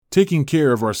Taking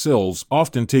care of ourselves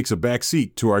often takes a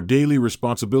backseat to our daily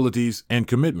responsibilities and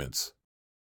commitments.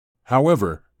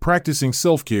 However, practicing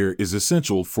self-care is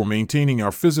essential for maintaining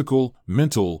our physical,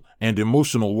 mental, and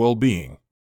emotional well-being.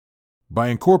 By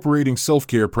incorporating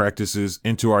self-care practices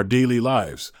into our daily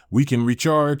lives, we can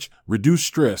recharge, reduce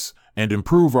stress, and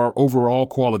improve our overall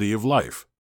quality of life.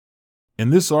 In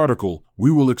this article,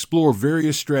 we will explore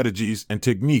various strategies and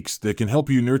techniques that can help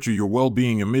you nurture your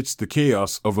well-being amidst the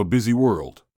chaos of a busy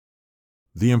world.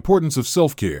 The importance of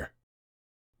self-care.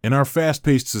 In our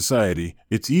fast-paced society,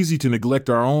 it's easy to neglect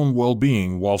our own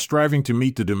well-being while striving to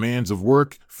meet the demands of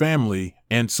work, family,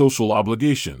 and social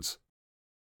obligations.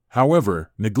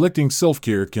 However, neglecting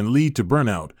self-care can lead to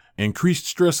burnout, increased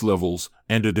stress levels,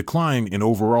 and a decline in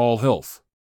overall health.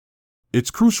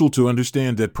 It's crucial to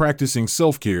understand that practicing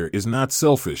self-care is not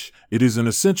selfish, it is an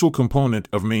essential component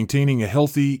of maintaining a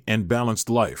healthy and balanced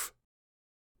life.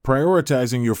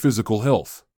 Prioritizing your physical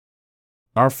health.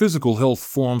 Our physical health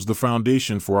forms the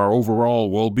foundation for our overall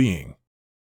well-being.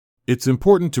 It's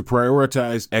important to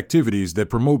prioritize activities that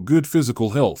promote good physical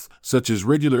health, such as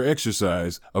regular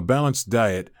exercise, a balanced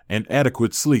diet, and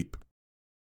adequate sleep.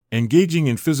 Engaging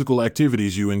in physical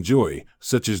activities you enjoy,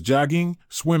 such as jogging,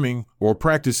 swimming, or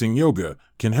practicing yoga,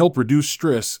 can help reduce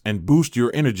stress and boost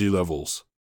your energy levels.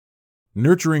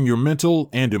 Nurturing your mental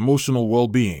and emotional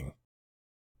well-being.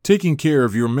 Taking care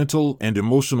of your mental and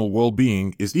emotional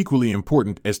well-being is equally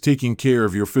important as taking care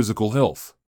of your physical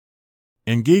health.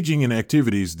 Engaging in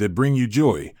activities that bring you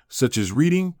joy, such as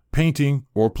reading, painting,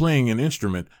 or playing an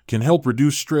instrument, can help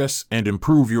reduce stress and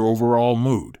improve your overall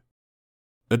mood.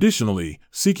 Additionally,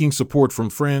 seeking support from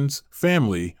friends,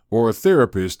 family, or a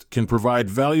therapist can provide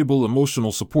valuable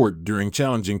emotional support during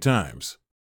challenging times.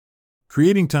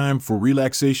 Creating time for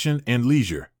relaxation and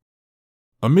leisure.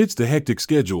 Amidst a hectic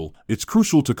schedule, it's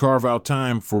crucial to carve out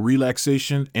time for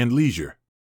relaxation and leisure.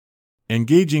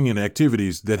 Engaging in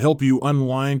activities that help you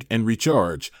unwind and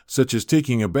recharge, such as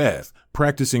taking a bath,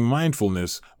 practicing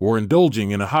mindfulness, or indulging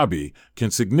in a hobby,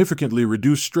 can significantly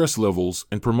reduce stress levels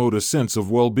and promote a sense of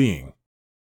well-being.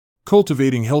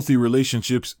 Cultivating healthy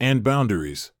relationships and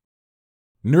boundaries.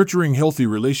 Nurturing healthy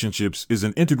relationships is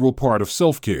an integral part of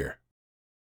self-care.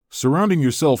 Surrounding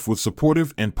yourself with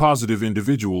supportive and positive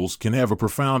individuals can have a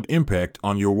profound impact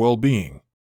on your well-being.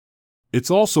 It's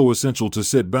also essential to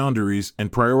set boundaries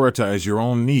and prioritize your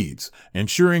own needs,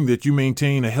 ensuring that you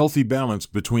maintain a healthy balance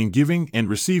between giving and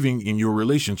receiving in your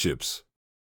relationships.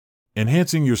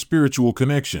 Enhancing your spiritual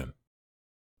connection.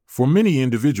 For many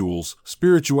individuals,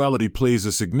 spirituality plays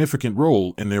a significant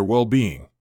role in their well-being.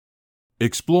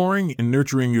 Exploring and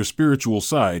nurturing your spiritual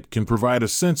side can provide a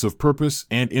sense of purpose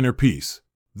and inner peace.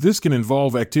 This can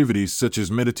involve activities such as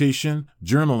meditation,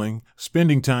 journaling,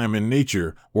 spending time in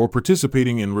nature, or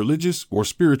participating in religious or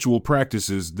spiritual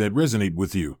practices that resonate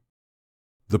with you.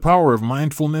 The power of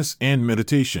mindfulness and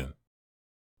meditation.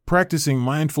 Practicing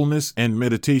mindfulness and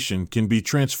meditation can be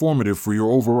transformative for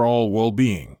your overall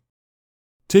well-being.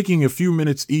 Taking a few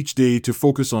minutes each day to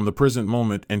focus on the present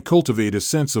moment and cultivate a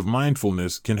sense of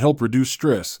mindfulness can help reduce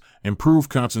stress, improve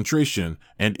concentration,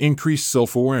 and increase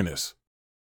self-awareness.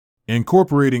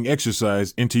 Incorporating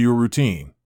exercise into your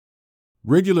routine.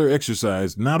 Regular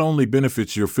exercise not only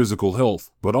benefits your physical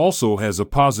health, but also has a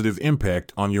positive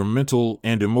impact on your mental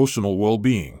and emotional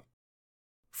well-being.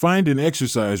 Find an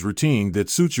exercise routine that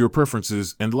suits your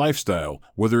preferences and lifestyle,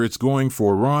 whether it's going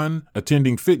for a run,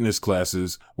 attending fitness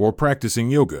classes, or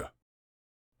practicing yoga.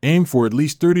 Aim for at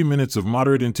least 30 minutes of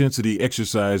moderate intensity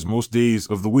exercise most days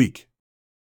of the week.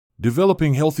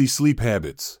 Developing healthy sleep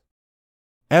habits.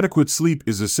 Adequate sleep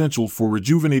is essential for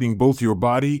rejuvenating both your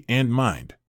body and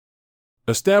mind.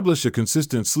 Establish a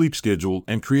consistent sleep schedule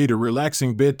and create a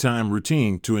relaxing bedtime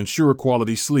routine to ensure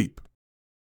quality sleep.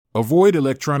 Avoid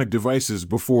electronic devices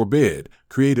before bed,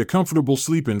 create a comfortable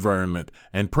sleep environment,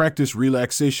 and practice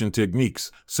relaxation techniques,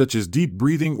 such as deep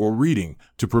breathing or reading,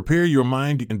 to prepare your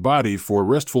mind and body for a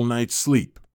restful night's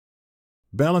sleep.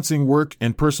 Balancing work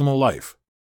and personal life.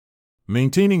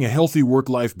 Maintaining a healthy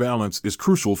work-life balance is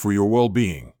crucial for your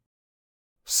well-being.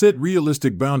 Set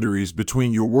realistic boundaries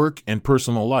between your work and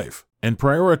personal life, and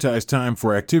prioritize time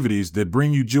for activities that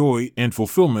bring you joy and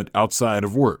fulfillment outside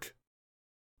of work.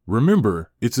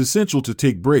 Remember, it's essential to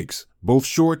take breaks, both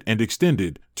short and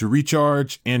extended, to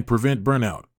recharge and prevent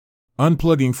burnout.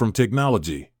 Unplugging from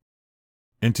technology.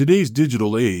 In today's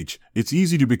digital age, it's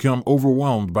easy to become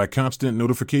overwhelmed by constant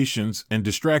notifications and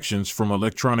distractions from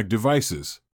electronic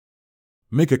devices.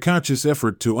 Make a conscious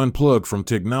effort to unplug from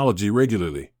technology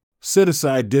regularly. Set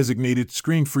aside designated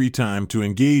screen-free time to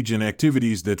engage in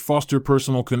activities that foster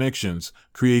personal connections,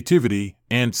 creativity,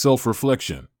 and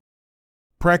self-reflection.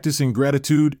 Practicing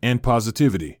gratitude and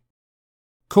positivity.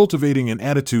 Cultivating an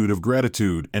attitude of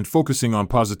gratitude and focusing on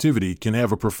positivity can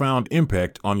have a profound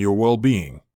impact on your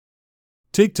well-being.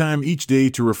 Take time each day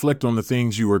to reflect on the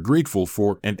things you are grateful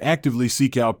for and actively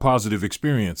seek out positive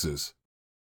experiences.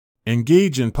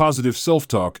 Engage in positive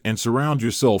self-talk and surround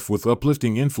yourself with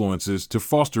uplifting influences to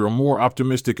foster a more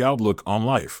optimistic outlook on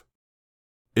life.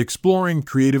 Exploring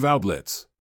creative outlets.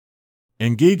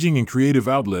 Engaging in creative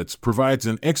outlets provides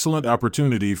an excellent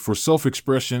opportunity for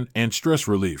self-expression and stress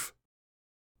relief.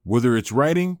 Whether it's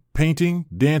writing, painting,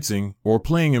 dancing, or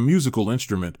playing a musical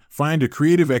instrument, find a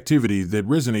creative activity that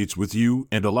resonates with you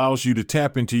and allows you to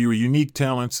tap into your unique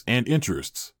talents and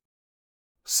interests.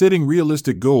 Setting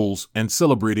realistic goals and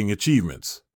celebrating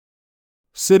achievements.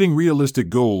 Setting realistic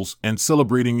goals and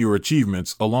celebrating your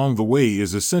achievements along the way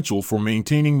is essential for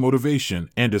maintaining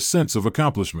motivation and a sense of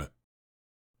accomplishment.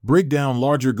 Break down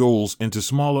larger goals into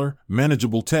smaller,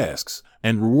 manageable tasks,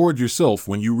 and reward yourself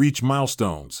when you reach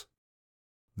milestones.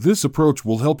 This approach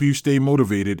will help you stay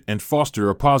motivated and foster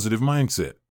a positive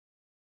mindset.